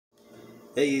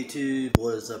Hey YouTube,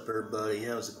 what is up everybody?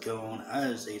 How's it going? I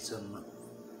just ate some,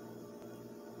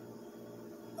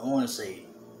 I want to say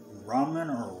ramen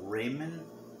or ramen.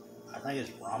 I think it's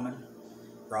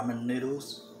ramen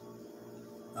noodles.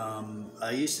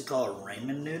 I used to call it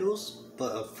ramen noodles,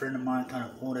 but a friend of mine kind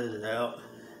of pointed it out,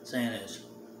 saying it's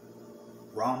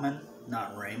ramen,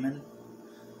 not ramen.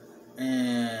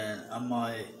 And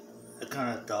I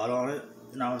kind of thought on it,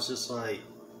 and I was just like,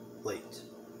 wait,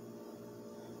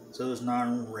 so it's not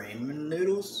ramen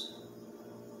noodles?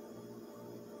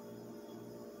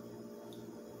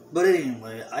 But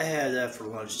anyway, I had that for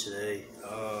lunch today.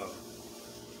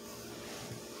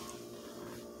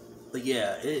 But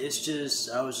yeah, it's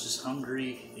just I was just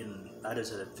hungry, and I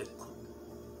just had to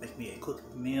make me a quick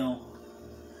meal.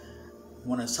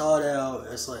 When I saw it out,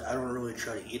 it's like I don't really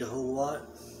try to eat a whole lot.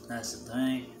 That's the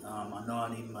thing. I know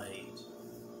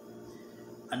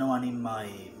I need my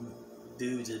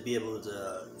food to be able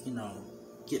to,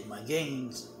 get my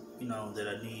gains, that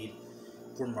I need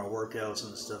for my workouts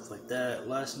and stuff like that.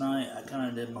 Last night I kind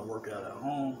of did my workout at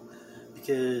home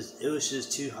because it was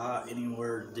just too hot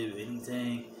anywhere to do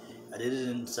anything. I did it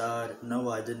inside. No,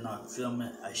 I did not film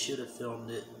it. I should have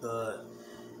filmed it, but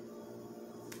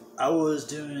I was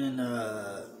doing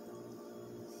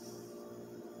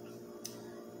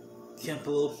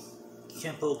Kempo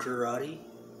karate.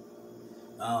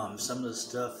 Some of the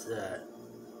stuff that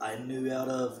I knew out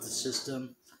of the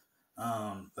system.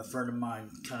 A friend of mine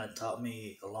kind of taught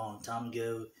me a long time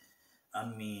ago. I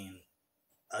mean,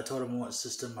 I told him what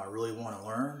system I really want to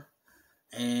learn,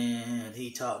 and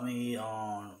he taught me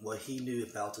on what he knew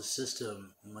about the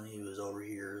system when he was over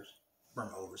here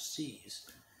from overseas.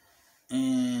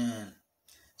 And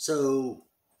so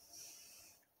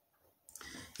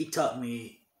he taught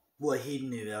me what he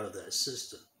knew out of that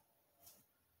system.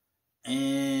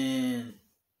 And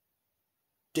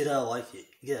did I like it?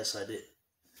 Yes, I did.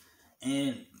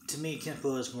 And to me,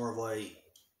 Kempo is more of a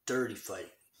dirty fight.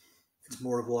 It's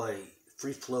more of a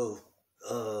free flow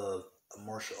of a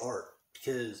martial art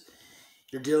because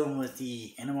you're dealing with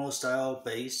the animal style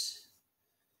base,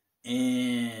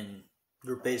 and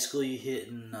you're basically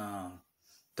hitting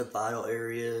the vital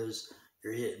areas.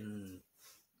 You're hitting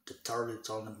the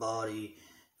targets on the body.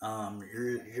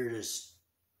 You're just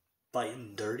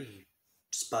fighting dirty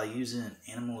just by using an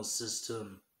animal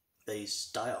system based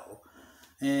style,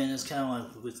 and it's kind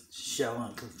of like with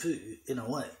Shaolin Kung Fu in a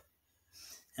way.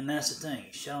 And that's the thing,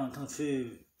 Shaolin Kung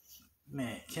Fu,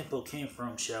 man, Kempo came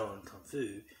from Shaolin Kung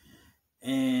Fu,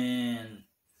 and,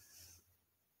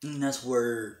 that's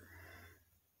where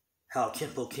how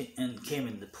Kempo came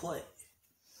into play.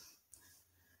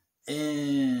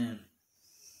 And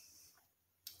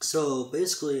so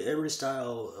basically, every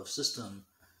style of system,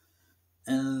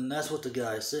 and that's what the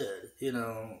guy said,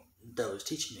 that was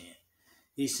teaching me it.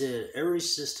 He said every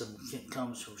system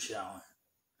comes from Shaolin.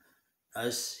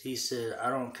 He said, I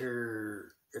don't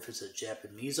care if it's a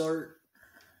Japanese art.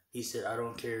 He said, I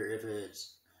don't care if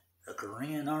it's a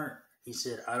Korean art. He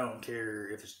said, I don't care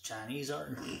if it's Chinese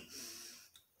art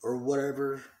or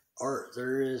whatever art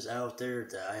there is out there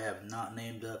that I have not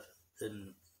named up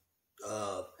in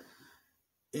uh,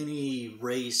 any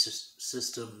race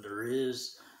system there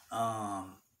is.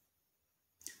 Um,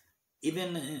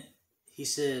 even he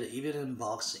said, even in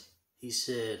boxing, he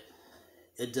said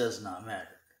it does not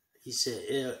matter. He said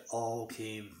it all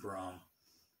came from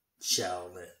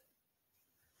Shaolin.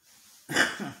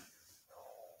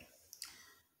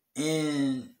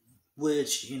 And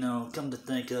which, come to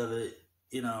think of it,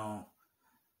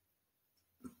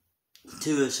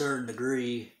 to a certain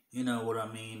degree, you know what I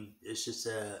mean? It's just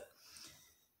that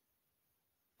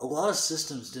a lot of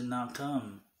systems did not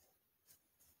come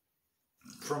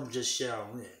from just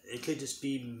Shaolin. It could just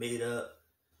be made up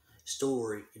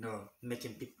story,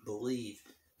 making people believe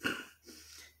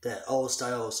that all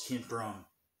styles came from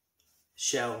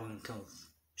Shaolin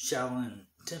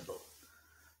Temple.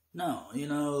 No,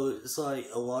 it's like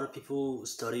a lot of people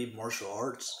study martial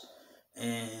arts,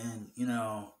 and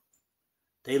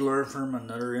they learn from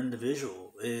another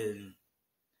individual, and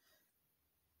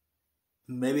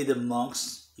maybe the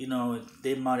monks,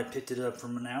 they might have picked it up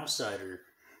from an outsider,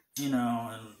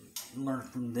 and learn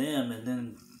from them, and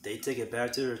then they take it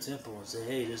back to their temple and say,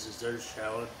 hey, this is their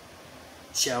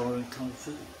Shaolin Kung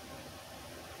Fu.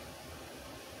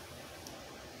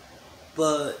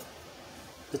 But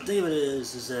the thing of it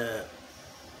is that,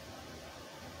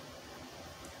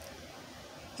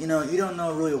 you don't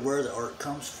know really where the art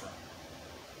comes from.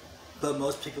 But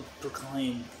most people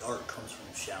proclaim art comes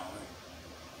from Shaolin,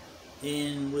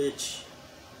 in which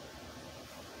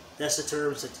that's the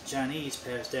terms that the Chinese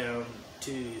passed down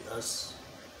to us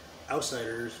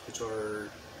outsiders, which are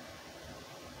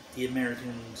the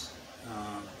Americans,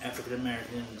 African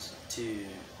Americans to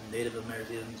Native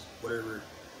Americans, whatever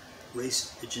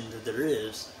race agenda there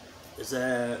is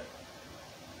that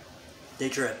they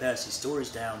try to pass these stories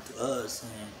down to us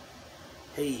and,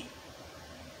 hey,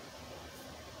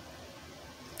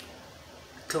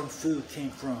 Kung Fu came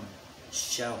from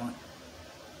Shaolin.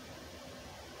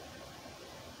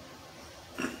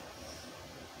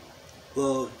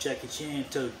 Well, Jackie Chan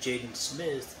told Jaden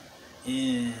Smith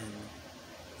in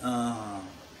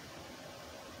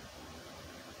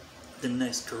The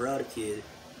Next Karate Kid,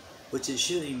 which it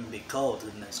shouldn't even be called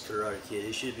The Next Karate Kid,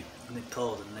 it should be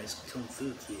called The Next Kung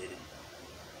Fu Kid.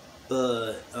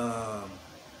 But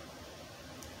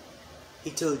he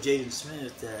told Jaden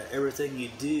Smith that everything you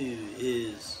do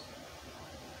is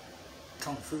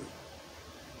Kung Fu.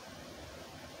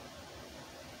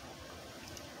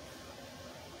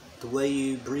 The way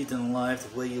you breathe in life,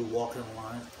 the way you walk in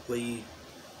life, the way you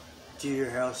do your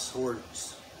household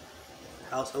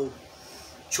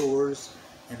chores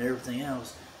and everything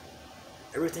else,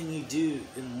 everything you do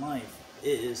in life,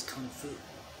 it is Kung Fu.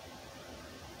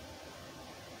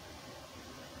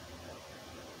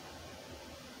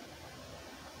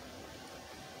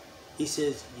 He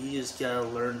says you just gotta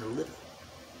learn to live it.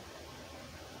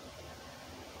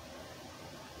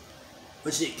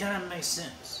 Which it kind of makes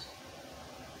sense.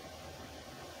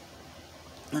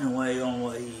 In a way, on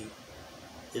what he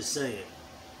is saying.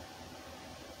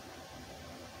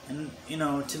 And, you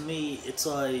know, to me, it's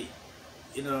like,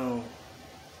 you know,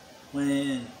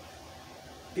 when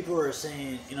people are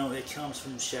saying, you know, it comes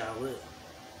from Shaolin.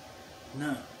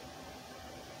 No.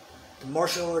 The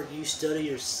martial art you study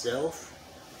yourself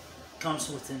comes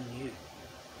within you.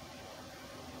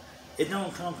 It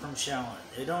don't come from Shaolin.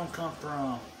 It don't come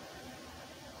from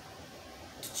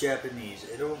the Japanese.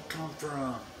 It don't come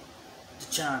from the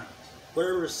Chinese.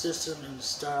 Whatever system and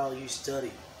style you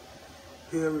study,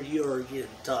 whoever you are getting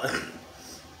taught.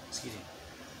 Excuse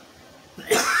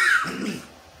me.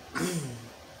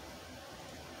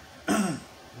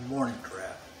 Morning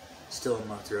crap. Still in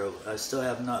my throat. I still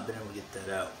have not been able to get that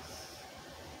out.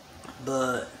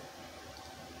 But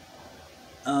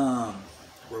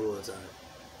where was I?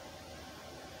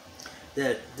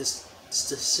 That the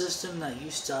system that you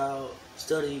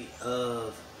study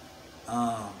of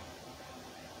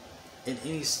in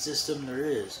any system there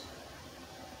is,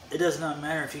 it does not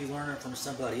matter if you learn it from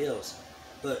somebody else,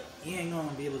 but you ain't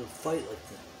gonna be able to fight like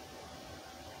them.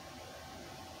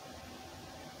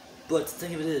 But the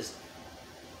thing of it is,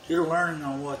 you're learning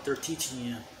on what they're teaching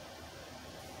you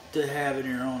to have in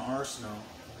your own arsenal,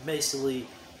 basically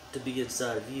to be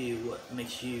inside of you what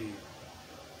makes you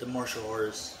the martial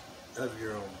artist of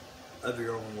your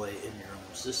own way in your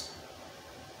own system.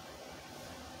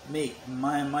 Me,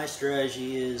 my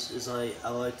strategy is I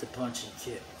like to punch and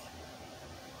kick.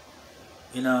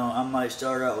 You know, I might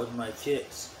start out with my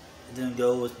kicks and then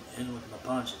go in with my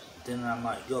punches. Then I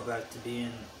might go back to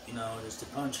being, you know, just a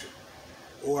puncher.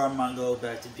 Or I might go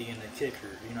back to being a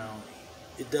kicker, you know.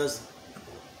 It does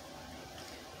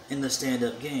in the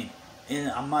stand-up game.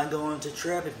 And I might go into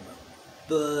trapping mode.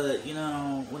 But, you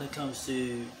know, when it comes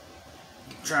to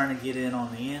trying to get in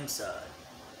on the inside,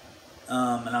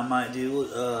 and I might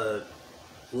do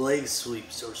leg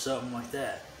sweeps or something like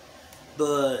that.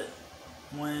 But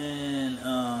when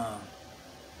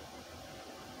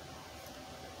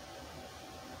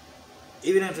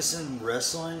even if it's in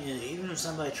wrestling, even if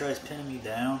somebody tries pinning me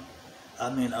down, I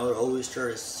mean, I would always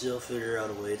try to still figure out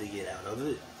a way to get out of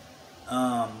it.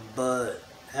 But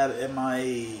am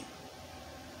I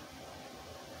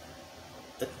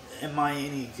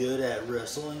any good at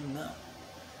wrestling? No.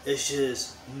 It's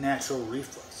just natural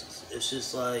reflexes. It's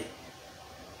just like,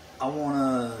 I want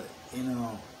to, you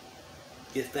know,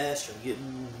 get faster, get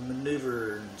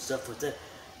maneuver and stuff like that.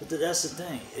 But that's the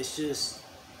thing. It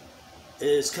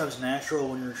just comes natural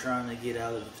when you're trying to get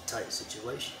out of a tight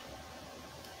situation.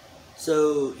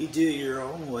 So you do it your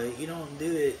own way. You don't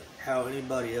do it how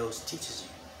anybody else teaches you.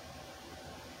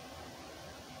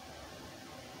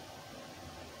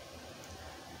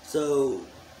 So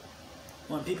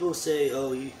when people say,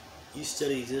 oh, you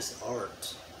study this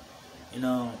art, you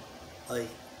know, like,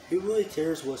 who really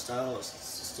cares what style of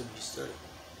system you study?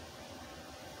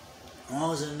 As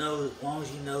long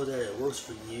as you know that it works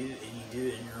for you and you do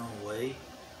it in your own way,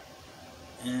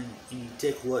 and you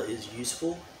take what is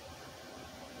useful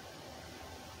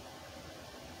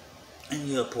and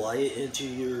you apply it into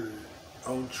your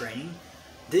own training,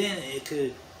 then it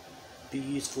could be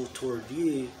useful toward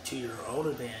you to your own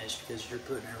advantage, because you're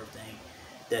putting everything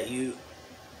that you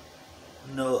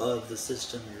know of the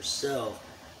system yourself,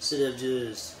 instead of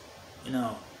just, you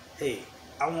know, hey,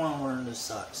 I want to learn this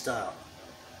style.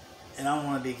 and I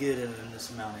want to be good in this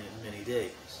amount of many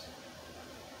days.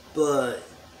 But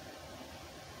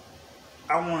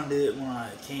I want to do it when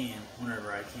I can,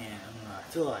 whenever I can, and when I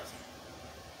feel I can.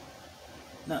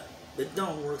 No, it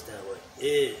don't work that way.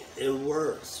 It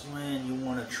works when you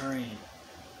want to train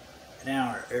an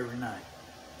hour every night.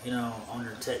 You know, on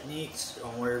your techniques,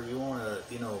 on wherever you want to,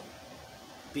 you know,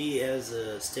 be as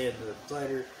a stand-up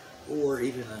fighter, or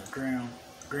even a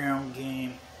ground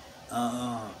game.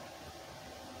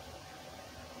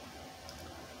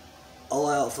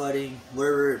 All-out fighting,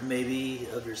 wherever it may be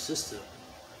of your system.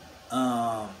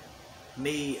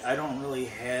 Me, I don't really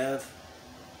have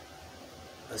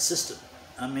a system.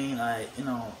 I mean, I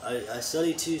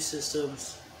study two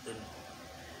systems,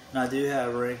 and I do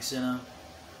have ranks in them,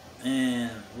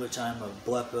 and which I'm a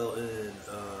black belt in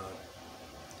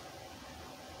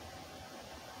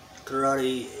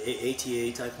karate,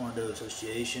 ATA Taekwondo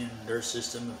Association, their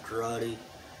system of karate,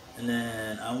 and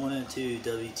then I went into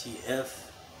WTF.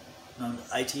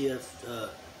 ITF,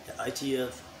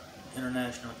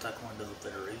 International Taekwondo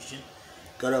Federation.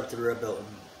 Got up to red belt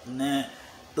in that.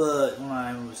 But when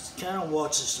I was kind of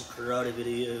watching some karate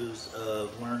videos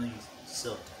of learning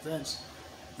self-defense,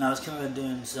 and I was kind of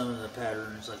doing some of the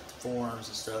patterns, like the forms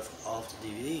and stuff, off the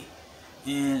DVD,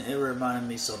 and it reminded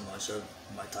me so much of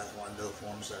my Taekwondo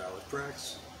forms that I was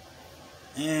practicing.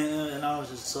 And I was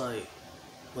just like,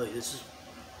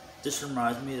 this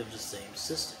reminds me of the same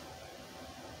system.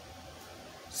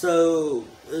 So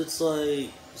it's like,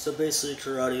 so basically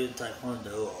karate and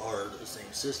taekwondo are the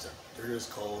same system. They're just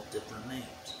called different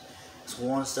names. So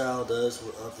one style does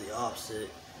of the opposite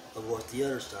of what the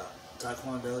other style.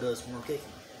 Taekwondo does more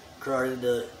kicking. Karate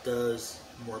does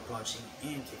more punching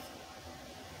and kicking.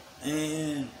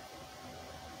 And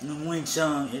in Wing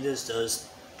Chun, it just does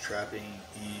trapping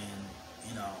and,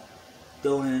 you know,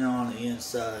 going in on the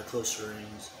inside, close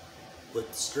range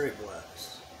with straight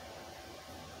blast.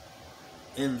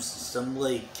 And some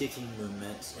leg kicking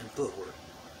movements and footwork.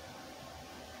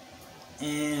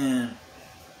 And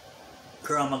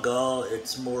Krav Maga,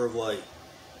 it's more of like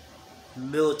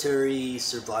military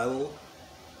survival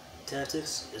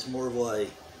tactics. It's more of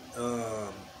like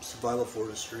survival for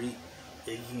the street.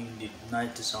 You can do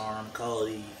knife disarm,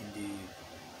 kali, you can do,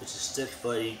 which is stick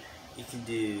fighting. You can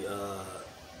do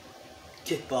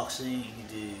kickboxing, you can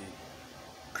do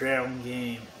ground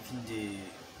game, you can do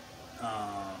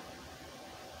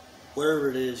whatever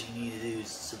it is you need to do to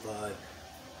survive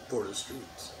for the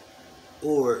streets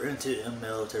or into a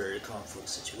military conflict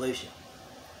situation.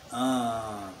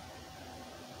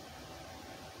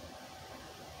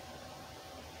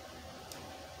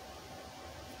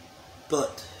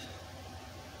 But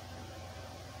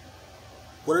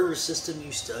whatever system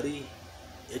you study,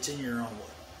 it's in your own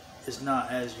way. It's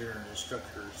not as your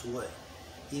instructor's way.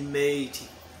 You may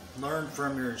learn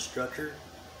from your instructor,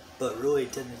 but really,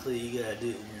 technically, you gotta do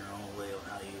it in your own way on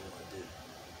how you want to do it.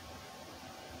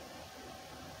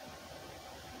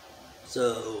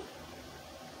 So,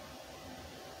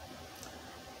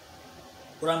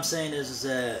 what I'm saying is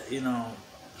that, you know,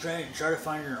 try to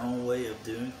find your own way of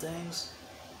doing things,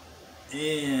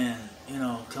 and, you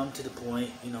know, come to the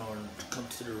point, you know, and come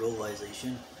to the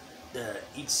realization that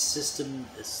each system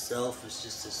itself is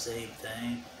just the same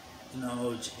thing. You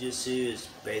know, jiu-jitsu is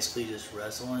basically just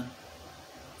wrestling.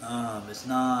 It's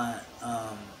not,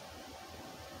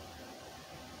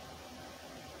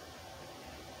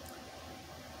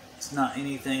 it's not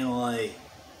anything like,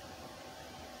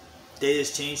 they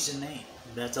just changed the name.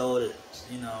 That's all it is.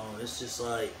 You know, it's just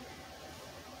like,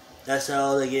 that's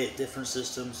how they get different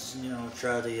systems, you know,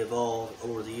 try to evolve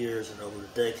over the years and over the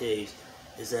decades,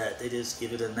 is that they just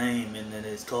give it a name and then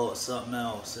they call it something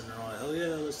else, and they're like, oh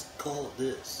yeah, let's call it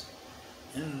this.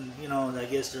 And, you know, I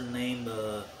guess they're named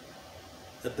a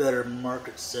better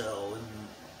market sell and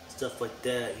stuff like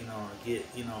that, you know, to get,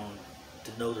 you know,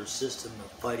 to know their system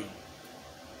of fighting.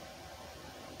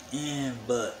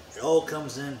 But it all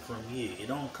comes in from you. It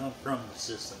don't come from the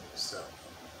system itself.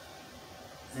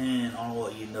 And on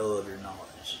what you know of your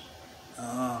knowledge.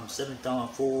 7th on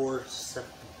 4,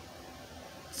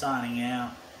 signing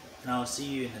out. And I'll see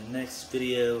you in the next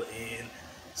video. And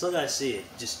so like I said,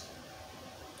 just,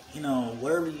 you know,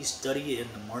 wherever you study it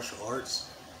in the martial arts,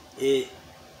 it's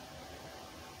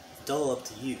all up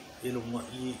to you. You know what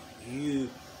you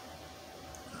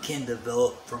can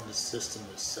develop from the system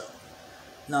itself,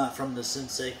 not from the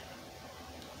sensei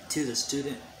to the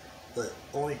student, but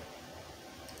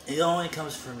it only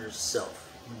comes from yourself,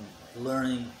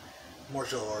 learning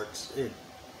martial arts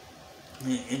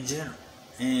in general.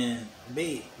 And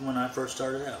me, when I first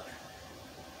started out,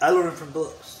 I learned from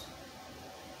books.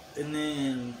 And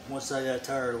then once I got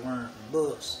tired of learning from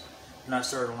books, and I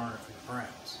started learning from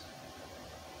friends.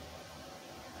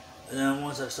 And then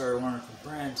once I started learning from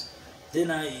friends, then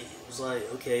I was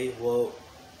like, okay, well,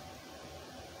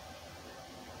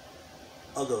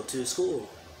 I'll go to school.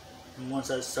 And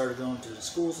once I started going to the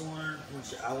schools and learn,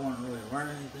 which I wasn't really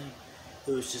learning anything,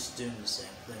 it was just doing the same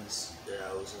things that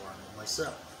I was learning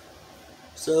myself.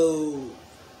 So,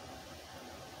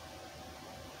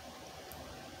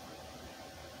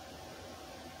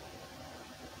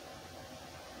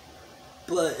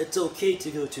 but it's okay to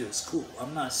go to a school.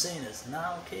 I'm not saying it's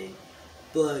not okay,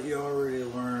 but you already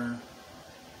learn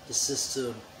the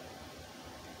system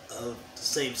of the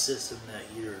same system that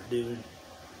you're doing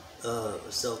a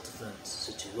self-defense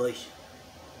situation.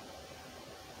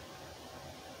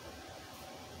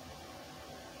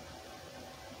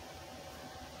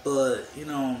 But,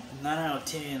 9 out of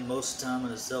 10, most of the time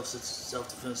in a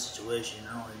self-defense situation,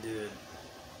 you're only doing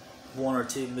one or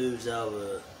two moves out of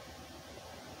a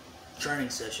training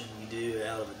session you do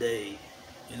out of a day.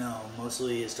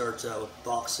 Mostly it starts out with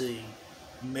boxing,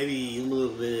 maybe a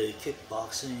little bit of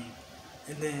kickboxing,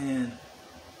 and then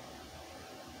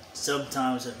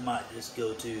sometimes it might just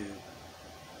go to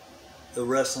a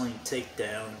wrestling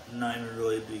takedown, not even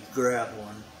really be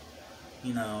grappling.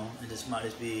 It just might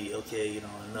just be, okay,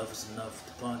 enough is enough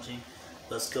to punching.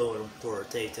 Let's go for a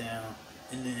takedown.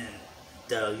 And then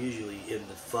that'll usually end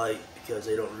the fight because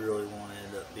they don't really want to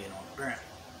end up being on the ground.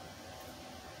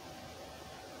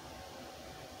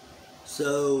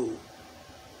 So,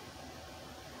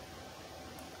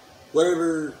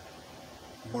 whatever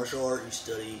martial art you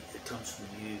study, it comes from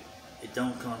you. It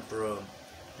don't come from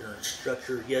your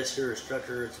instructor. Yes, your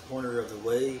instructor is the pointer of the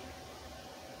way,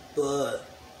 but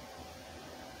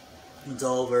it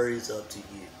all varies up to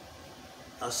you.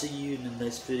 I'll see you in the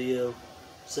next video.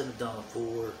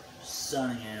 7-4,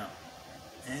 signing out.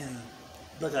 And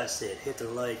like I said, hit the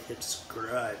like, hit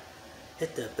subscribe,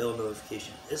 hit that bell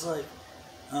notification. It's like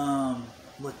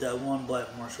with that one black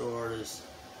martial artist,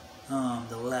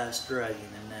 the Last Dragon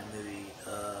in that movie,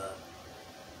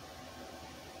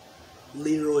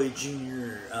 Leroy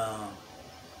Jr.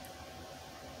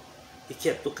 He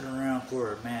kept looking around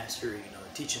for a master,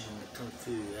 teaching him the kung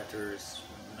fu after his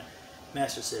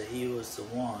master said he was the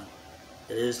one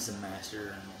that is the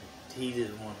master, and he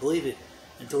didn't want to believe it.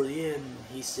 And toward the end,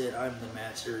 he said, "I'm the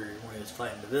master," when he was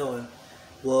fighting the villain.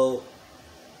 Well,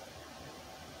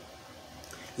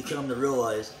 he come to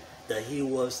realize that he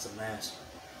was the master.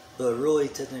 But really,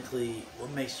 technically,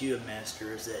 what makes you a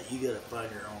master is that you got to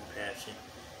find your own passion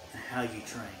and how you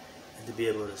train, and to be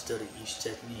able to study each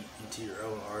technique into your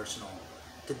own arsenal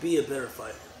to be a better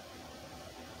fighter.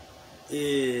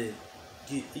 It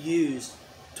used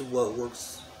to what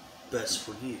works best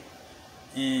for you,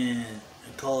 and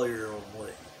call it your own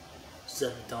way.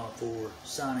 7-4,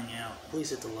 signing out.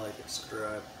 Please hit the like and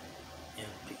subscribe, and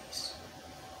peace.